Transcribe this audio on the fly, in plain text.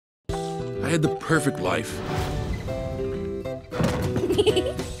had the perfect life.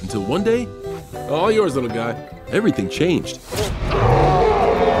 Until one day, all yours, little guy, everything changed.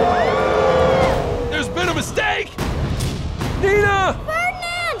 There's been a mistake! Nina!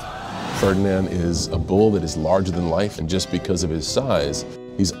 Ferdinand is a bull that is larger than life, and just because of his size,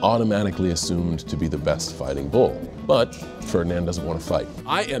 he's automatically assumed to be the best fighting bull. But Ferdinand doesn't want to fight.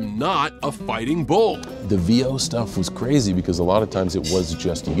 I am not a fighting bull. The VO stuff was crazy because a lot of times it was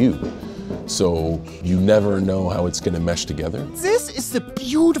just you. So you never know how it's going to mesh together. This is the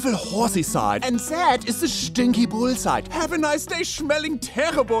beautiful horsey side, and that is the stinky bull side. Have a nice day smelling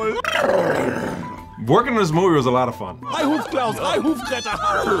terrible. Working on this movie was a lot of fun. I hoof Klaus, I hoof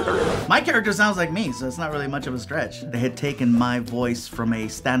Greta. My character sounds like me, so it's not really much of a stretch. They had taken my voice from a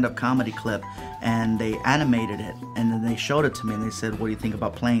stand-up comedy clip and they animated it, and then they showed it to me and they said, what do you think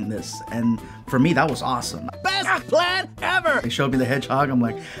about playing this? And for me, that was awesome. Best plan ever! They showed me the hedgehog, I'm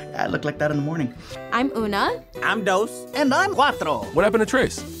like, I look like that in the morning. I'm Una. I'm Dos. And I'm Cuatro. What happened to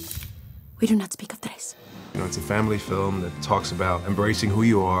Trace? We do not speak of Tres. You know, it's a family film that talks about embracing who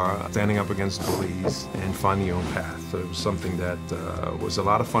you are, standing up against bullies, and finding your own path. So it was something that was a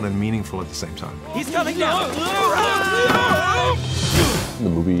lot of fun and meaningful at the same time. He's coming down. The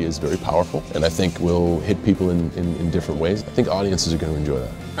movie is very powerful, and I think will hit people in different ways. I think audiences are going to enjoy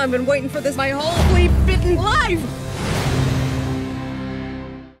that. I've been waiting for this my whole flea-bitten life.